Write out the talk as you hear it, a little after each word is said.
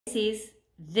Pisces,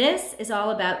 this is all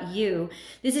about you.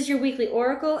 This is your weekly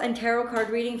oracle and tarot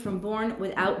card reading from Born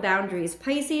Without Boundaries.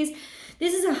 Pisces,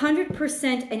 this is 100%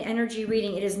 an energy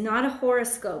reading. It is not a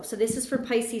horoscope. So this is for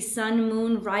Pisces, Sun,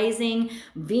 Moon, Rising,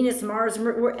 Venus, Mars,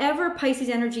 wherever Pisces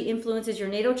energy influences your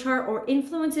natal chart or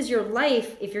influences your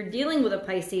life. If you're dealing with a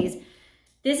Pisces,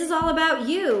 this is all about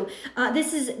you.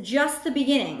 This is just the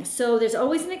beginning. So there's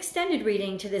always an extended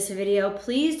reading to this video.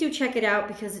 Please do check it out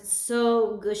because it's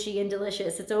so gushy and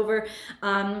delicious. It's over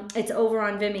on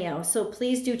Vimeo. So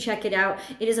please do check it out.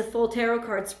 It is a full tarot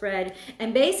card spread.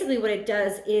 And basically what it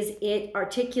does is it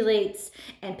articulates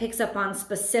and picks up on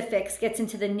specifics, gets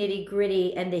into the nitty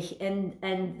gritty and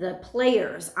the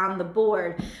players on the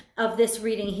board of this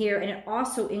reading here. And it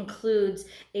also includes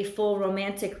a full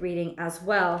romantic reading as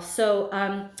well. So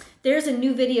there's a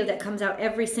new video that comes out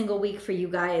every single week for you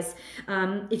guys.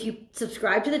 If you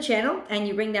subscribe to the channel and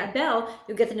you ring that bell,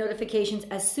 you'll get the notifications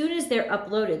as soon as they're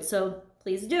uploaded. So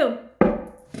please do.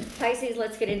 Pisces,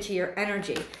 let's get into your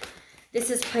energy.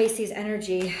 This is Pisces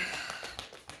energy.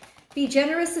 Be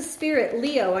generous of spirit.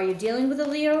 Leo, are you dealing with a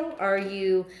Leo?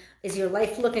 Is your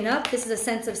life looking up? This is a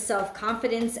sense of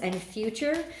self-confidence and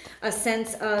future. A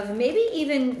sense of maybe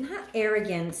even, not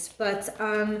arrogance, but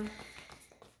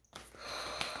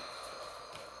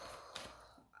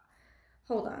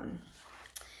hold on.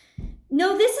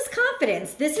 No, this is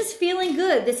confidence. This is feeling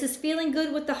good. This is feeling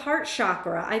good with the heart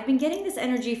chakra. I've been getting this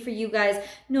energy for you guys.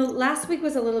 No, last week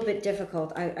was a little bit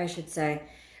difficult, I should say.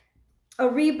 A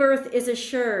rebirth is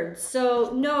assured.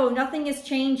 So no, nothing is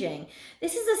changing.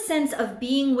 This is a sense of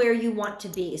being where you want to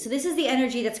be. So this is the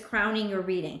energy that's crowning your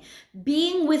reading.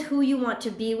 Being with who you want to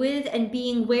be with and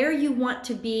being where you want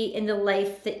to be in the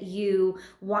life that you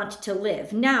want to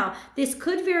live. Now, this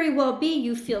could very well be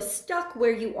you feel stuck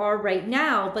where you are right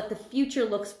now, but the future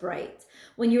looks bright.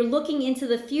 When you're looking into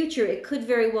the future, it could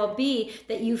very well be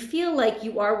that you feel like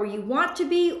you are where you want to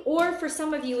be, or for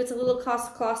some of you, it's a little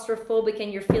claustrophobic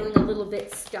and you're feeling a little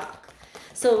bit stuck.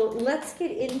 So let's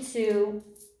get into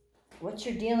what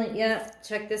you're dealing. Yeah,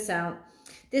 check this out.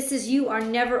 This is you are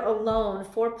never alone.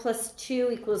 4 +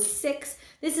 2 = 6.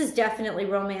 This is definitely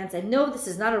romance. I know this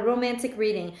is not a romantic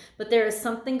reading, but there is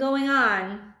something going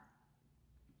on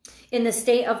in the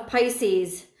state of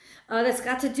Pisces that's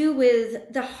got to do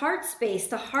with the heart space,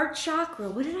 the heart chakra.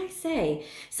 What did I say?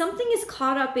 Something is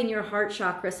caught up in your heart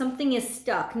chakra. Something is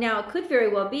stuck. Now, it could very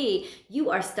well be you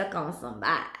are stuck on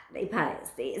somebody,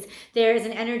 Pisces. There is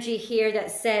an energy here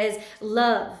that says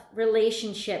love,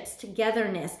 relationships,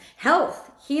 togetherness, health,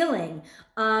 healing,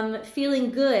 feeling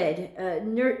good,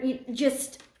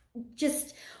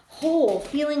 just whole,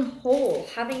 feeling whole,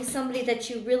 having somebody that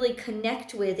you really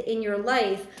connect with in your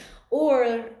life,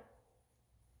 or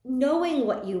knowing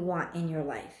what you want in your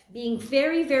life, being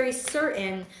very, very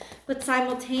certain, but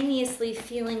simultaneously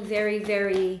feeling very,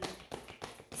 very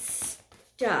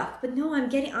stuck. But no, I'm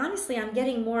getting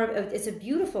more of, it's a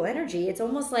beautiful energy. It's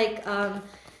almost like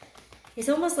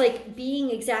being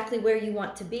exactly where you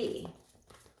want to be.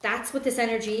 That's what this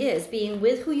energy is, being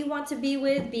with who you want to be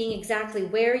with, being exactly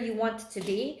where you want to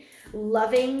be,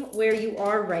 loving where you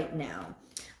are right now.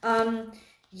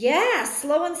 Yeah,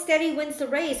 slow and steady wins the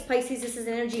race. Pisces, this is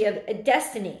an energy of a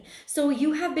destiny. So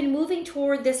you have been moving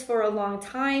toward this for a long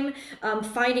time,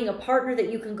 finding a partner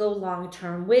that you can go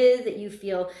long-term with, that you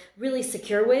feel really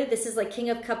secure with. This is like King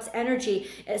of Cups energy,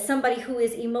 as somebody who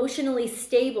is emotionally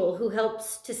stable, who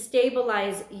helps to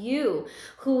stabilize you,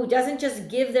 who doesn't just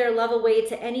give their love away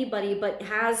to anybody, but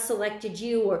has selected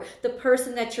you, or the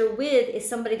person that you're with is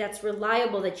somebody that's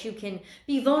reliable, that you can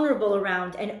be vulnerable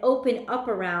around and open up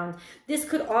around. This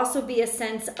could also be a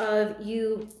sense of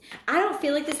you. I don't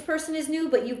feel like this person is new,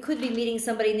 but you could be meeting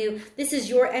somebody new. This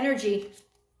is your energy.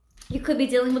 You could be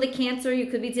dealing with a Cancer. You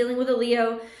could be dealing with a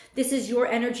Leo. This is your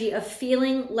energy of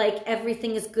feeling like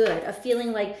everything is good, of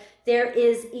feeling like there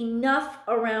is enough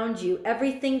around you.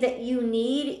 Everything that you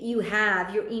need, you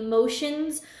have. Your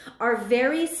emotions are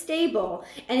very stable.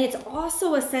 And it's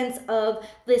also a sense of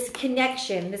this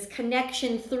connection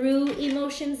through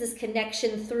emotions, this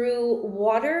connection through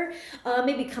water,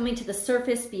 maybe coming to the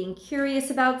surface, being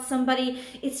curious about somebody.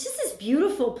 It's just this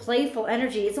beautiful, playful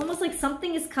energy. It's almost like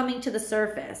something is coming to the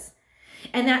surface.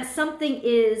 And that something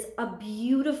is a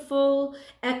beautiful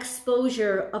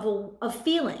exposure of a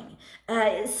feeling.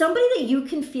 Somebody that you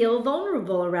can feel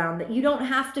vulnerable around, that you don't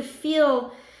have to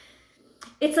feel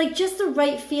it's like just the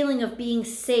right feeling of being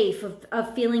safe,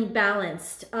 of feeling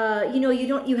balanced.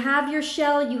 You have your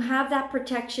shell, you have that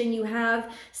protection, you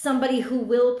have somebody who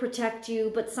will protect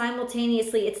you, but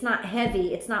simultaneously it's not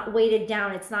heavy, it's not weighted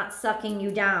down, it's not sucking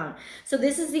you down. So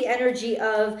this is the energy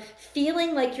of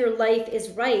feeling like your life is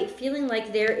right, feeling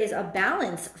like there is a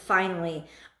balance finally,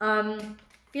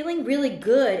 feeling really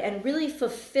good and really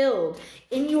fulfilled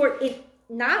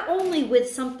not only with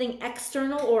something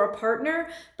external or a partner,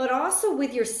 but also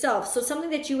with yourself. So something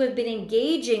that you have been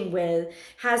engaging with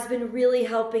has been really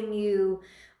helping you.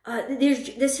 There's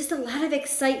just a lot of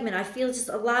excitement. I feel just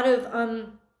a lot of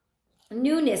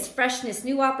newness, freshness,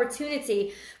 new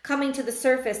opportunity coming to the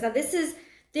surface. Now this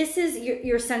is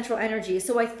your central energy.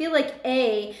 So I feel like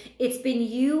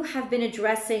you have been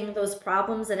addressing those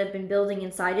problems that have been building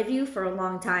inside of you for a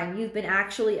long time. You've been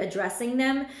actually addressing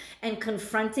them and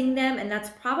confronting them. And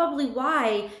that's probably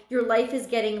why your life is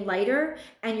getting lighter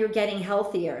and you're getting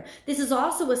healthier. This is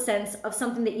also a sense of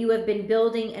something that you have been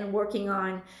building and working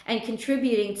on and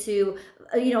contributing to,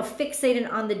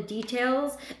 fixated on the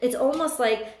details. It's almost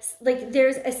like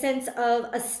there's a sense of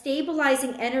a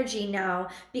stabilizing energy now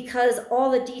because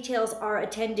all the details are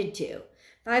attended to.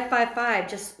 555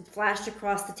 just flashed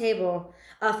across the table.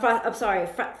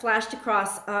 Flashed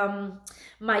across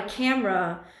my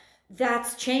camera.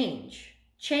 That's change.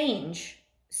 Change.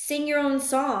 Sing your own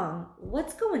song.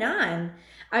 What's going on?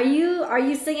 Are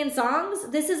you singing songs?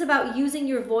 This is about using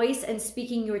your voice and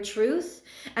speaking your truth.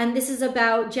 And this is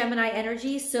about Gemini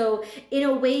energy. So in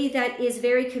a way that is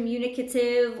very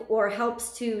communicative or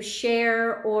helps to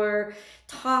share or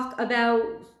talk about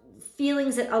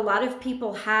feelings that a lot of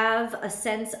people have, a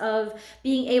sense of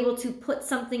being able to put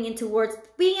something into words,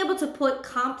 being able to put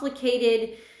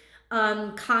complicated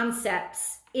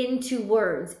concepts into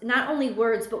words. Not only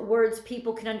words, but words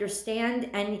people can understand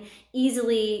and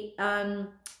easily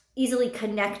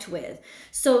connect with.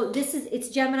 So it's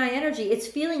Gemini energy. It's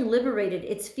feeling liberated.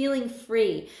 It's feeling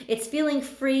free. It's feeling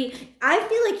free. I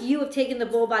feel like you have taken the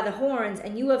bull by the horns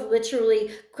and you have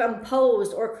literally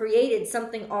composed or created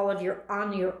something on your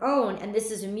own. And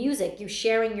this is music. You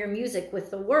sharing your music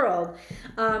with the world.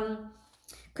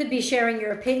 Could be sharing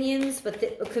your opinions, but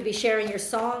it could be sharing your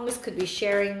songs, could be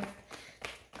sharing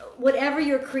whatever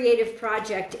your creative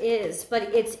project is,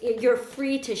 but you're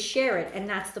free to share it, and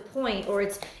that's the point. Or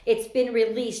it's been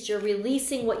released. You're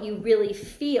releasing what you really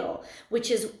feel,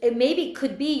 which is, it maybe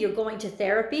could be you're going to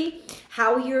therapy.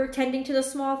 How you're tending to the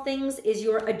small things is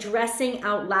you're addressing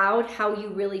out loud how you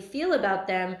really feel about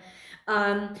them.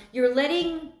 You're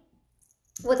letting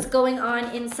what's going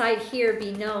on inside here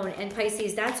be known. And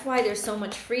Pisces, that's why there's so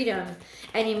much freedom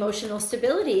and emotional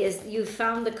stability, is you've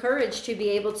found the courage to be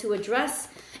able to address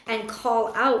and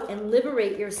call out and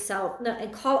liberate yourself,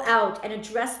 and call out and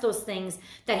address those things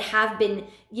that have been,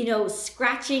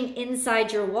 scratching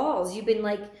inside your walls. You've been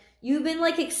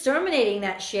like exterminating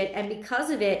that shit, and because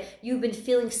of it, you've been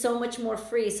feeling so much more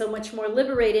free, so much more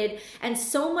liberated, and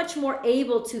so much more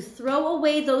able to throw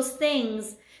away those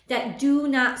things that do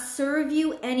not serve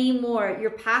you anymore. You're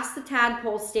past the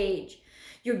tadpole stage.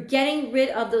 You're getting rid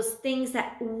of those things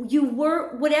that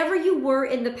whatever you were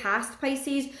in the past,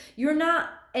 Pisces, you're not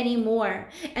anymore.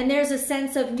 And there's a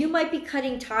sense of, you might be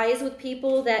cutting ties with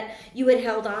people that you had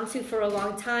held on to for a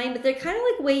long time, but they're kind of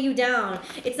like weigh you down.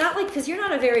 It's not like, because you're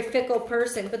not a very fickle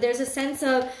person, but there's a sense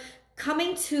of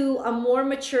coming to a more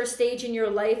mature stage in your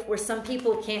life where some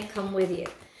people can't come with you.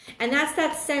 And that's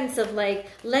that sense of like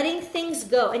letting things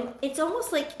go. And it's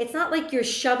almost like, it's not like you're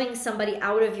shoving somebody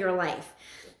out of your life.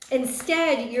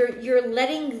 Instead, you're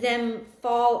letting them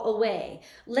fall away,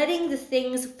 letting the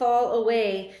things fall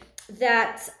away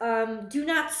that do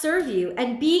not serve you,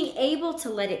 and being able to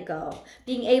let it go,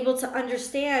 being able to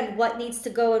understand what needs to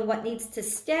go and what needs to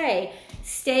stay,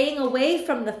 staying away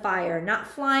from the fire, not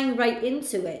flying right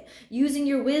into it, using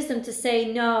your wisdom to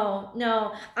say, no,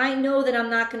 I know that I'm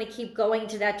not going to keep going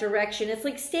to that direction. It's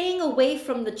like staying away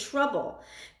from the trouble,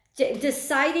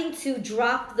 deciding to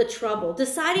drop the trouble,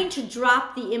 deciding to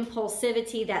drop the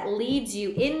impulsivity that leads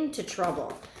you into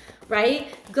trouble.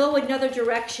 Right? Go another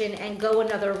direction and go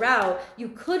another route. You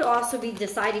could also be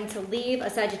deciding to leave a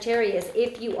Sagittarius.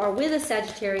 If you are with a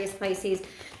Sagittarius, Pisces,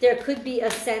 there could be a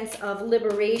sense of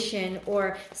liberation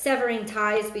or severing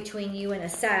ties between you and a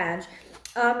Sag.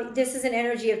 This is an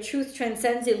energy of truth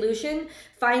transcends illusion,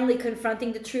 finally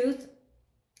confronting the truth.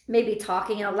 Maybe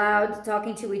talking out loud,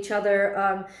 talking to each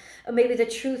other. Maybe the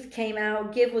truth came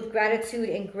out. Give with gratitude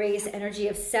and grace, energy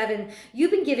of 7.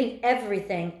 You've been giving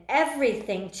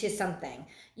everything to something.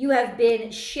 You have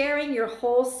been sharing your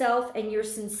whole self and your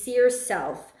sincere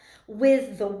self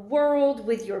with the world,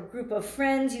 with your group of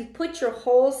friends. You put your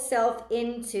whole self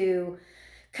into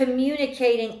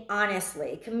communicating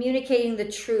honestly, communicating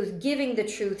the truth, giving the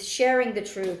truth, sharing the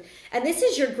truth. And this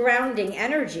is your grounding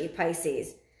energy,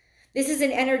 Pisces. This is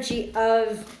an energy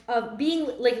of being,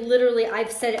 like, literally,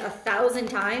 I've said it 1,000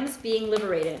 times, being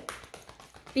liberated.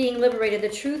 Being liberated. The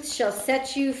truth shall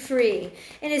set you free.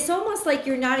 And it's almost like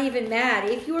you're not even mad.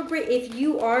 If you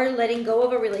are letting go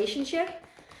of a relationship,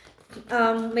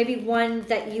 maybe one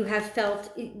that you have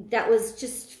felt that was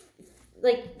just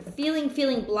like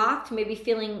feeling blocked, maybe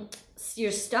feeling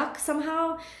you're stuck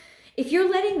somehow. If you're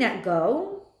letting that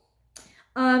go,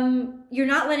 you're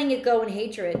not letting it go in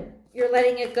hatred. You're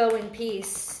letting it go in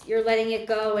peace. You're letting it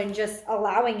go and just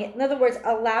allowing it. In other words,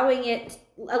 allowing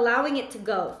it to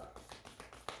go.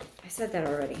 I said that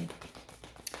already.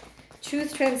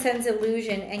 Truth transcends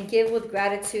illusion, and give with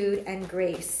gratitude and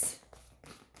grace.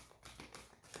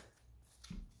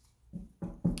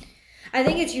 I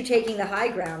think it's you taking the high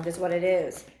ground is what it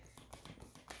is.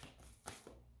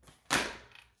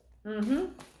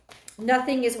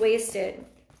 Nothing is wasted.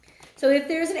 So if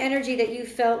there's an energy that you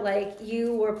felt like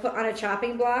you were put on a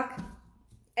chopping block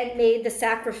and made the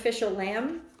sacrificial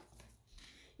lamb,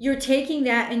 you're taking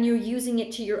that and you're using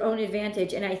it to your own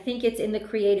advantage. And I think it's in the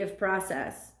creative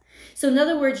process. So in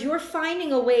other words, you're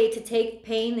finding a way to take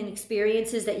pain and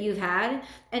experiences that you've had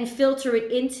and filter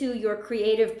it into your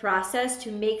creative process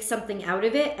to make something out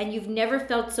of it. And you've never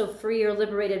felt so free or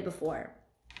liberated before.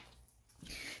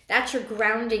 That's your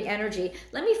grounding energy.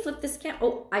 Let me flip this camera.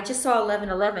 Oh, I just saw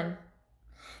 1111.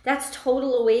 That's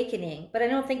total awakening, but I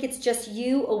don't think it's just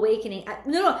you awakening.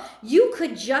 No, you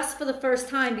could just for the first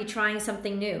time be trying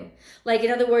something new. Like, in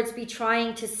other words, be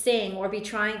trying to sing or be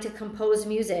trying to compose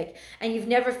music, and you've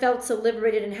never felt so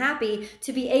liberated and happy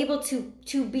to be able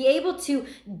to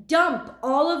dump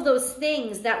all of those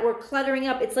things that were cluttering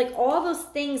up. It's like all those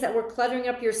things that were cluttering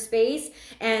up your space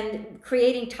and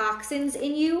creating toxins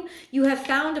in you. You have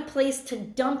found a place to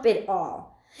dump it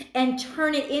all and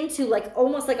turn it into, like,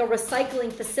 almost like a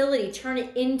recycling facility, turn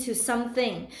it into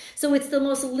something. So it's the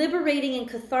most liberating and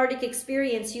cathartic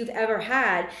experience you've ever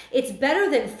had. It's better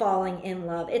than falling in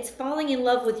love. It's falling in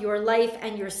love with your life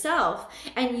and yourself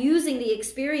and using the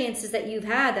experiences that you've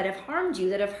had that have harmed you,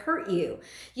 that have hurt you.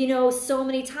 You know, so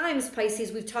many times,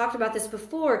 Pisces, we've talked about this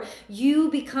before, you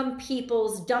become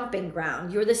people's dumping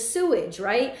ground. You're the sewage,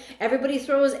 right? Everybody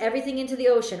throws everything into the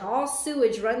ocean. All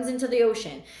sewage runs into the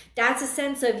ocean. That's a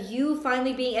sense of you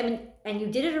finally being, I mean, and you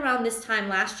did it around this time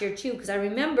last year too, because I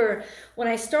remember when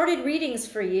I started readings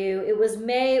for you, it was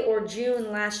May or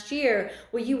June last year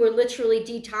where you were literally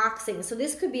detoxing. So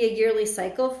this could be a yearly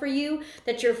cycle for you,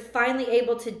 that you're finally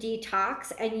able to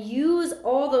detox and use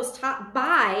all those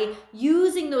by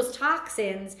using those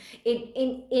toxins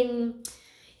in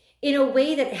a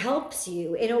way that helps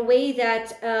you, in a way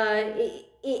that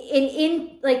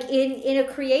in a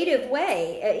creative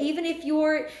way. Even if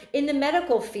you're in the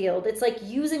medical field, it's like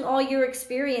using all your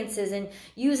experiences and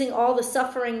using all the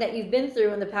suffering that you've been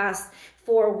through in the past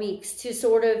 4 weeks to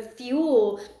sort of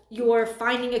fuel your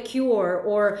finding a cure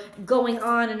or going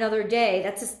on another day.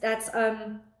 That's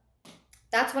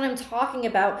what I'm talking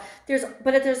about.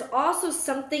 But there's also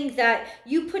something that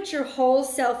you put your whole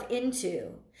self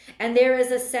into. And there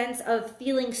is a sense of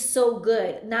feeling so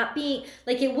good, not being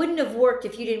like, it wouldn't have worked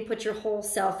if you didn't put your whole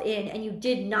self in, and you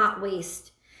did not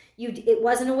waste. It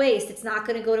wasn't a waste. It's not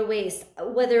going to go to waste.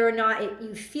 Whether or not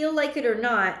you feel like it or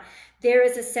not, there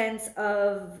is a sense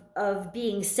of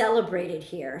being celebrated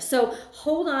here. So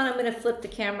hold on, I'm going to flip the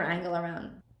camera angle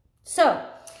around. So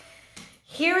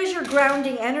here is your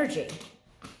grounding energy.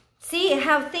 See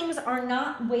how things are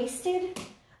not wasted?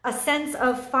 A sense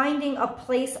of finding a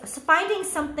place, finding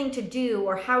something to do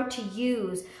or how to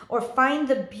use, or find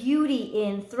the beauty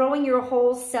in, throwing your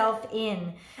whole self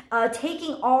in,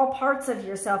 taking all parts of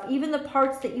yourself, even the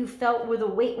parts that you felt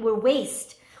were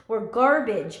waste, were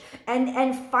garbage,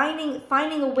 and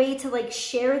finding a way to, like,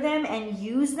 share them and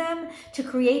use them to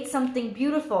create something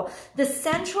beautiful. The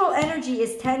central energy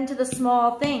is tend to the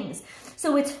small things.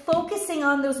 So it's focusing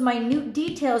on those minute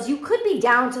details. You could be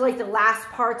down to, like, the last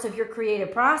parts of your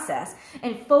creative process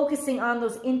and focusing on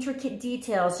those intricate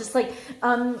details, just like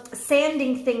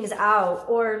sanding things out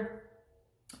or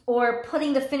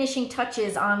putting the finishing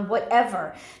touches on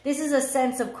whatever. This is a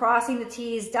sense of crossing the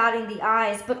T's, dotting the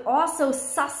I's, but also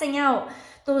sussing out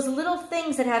those little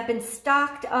things that have been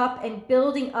stocked up and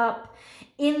building up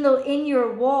in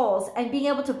your walls, and being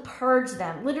able to purge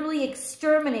them, literally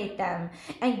exterminate them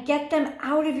and get them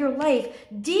out of your life.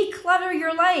 Declutter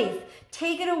your life.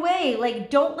 Take it away.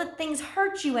 Like, don't let things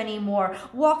hurt you anymore.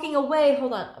 Walking away.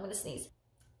 Hold on, I'm going to sneeze.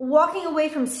 Walking away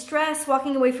from stress,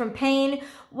 walking away from pain,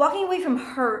 walking away from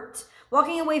hurt,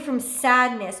 walking away from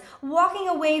sadness, walking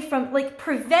away from like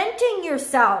preventing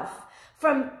yourself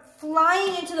from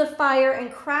flying into the fire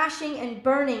and crashing and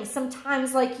burning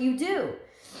sometimes like you do.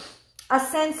 A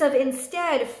sense of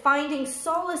instead finding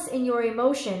solace in your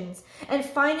emotions and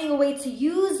finding a way to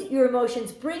use your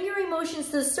emotions, bring your emotions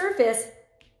to the surface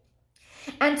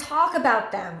and talk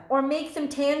about them or make them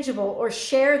tangible or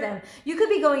share them. You could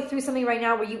be going through something right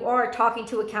now where you are talking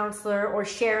to a counselor or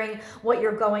sharing what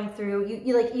you're going through.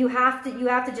 You have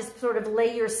to just sort of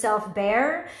lay yourself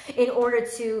bare in order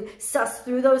to suss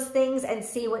through those things and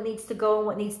see what needs to go and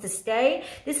what needs to stay.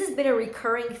 This has been a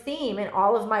recurring theme in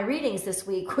all of my readings this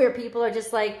week where people are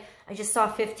just like, I just saw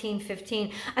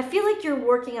 1515. I feel like you're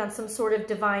working on some sort of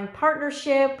divine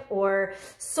partnership or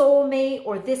soulmate,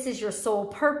 or this is your soul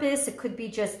purpose. It could be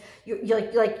just, you're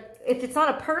like if it's not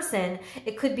a person,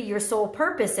 it could be your soul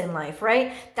purpose in life,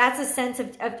 right? That's a sense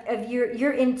of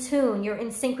you're in tune, you're in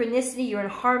synchronicity, you're in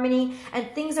harmony,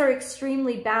 and things are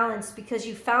extremely balanced because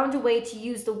you found a way to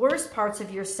use the worst parts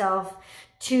of yourself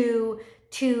to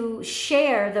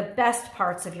share the best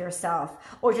parts of yourself,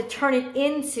 or to turn it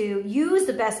into, use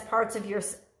the best parts of your,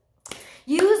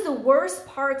 use the worst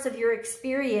parts of your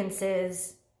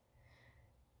experiences.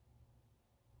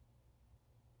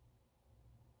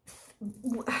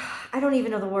 I don't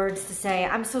even know the words to say.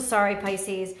 I'm so sorry,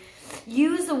 Pisces.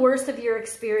 Use the worst of your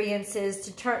experiences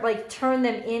to turn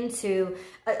them into,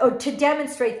 or to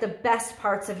demonstrate the best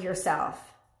parts of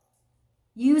yourself.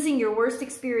 Using your worst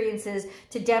experiences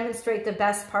to demonstrate the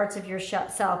best parts of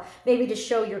yourself. Maybe to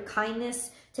show your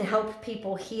kindness, to help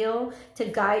people heal, to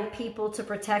guide people, to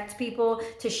protect people,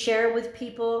 to share with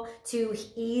people, to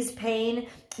ease pain.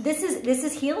 This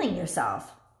is healing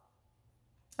yourself.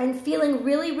 And feeling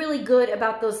really, really good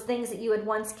about those things that you had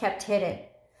once kept hidden.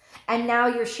 And now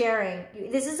you're sharing.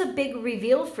 This is a big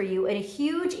reveal for you and a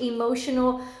huge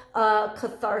emotional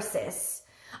catharsis.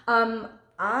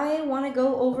 I want to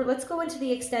go over, let's go into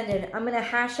the extended. I'm going to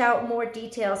hash out more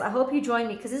details. I hope you join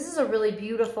me because this is a really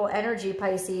beautiful energy,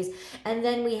 Pisces. And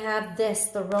then we have this,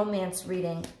 the romance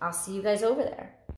reading. I'll see you guys over there.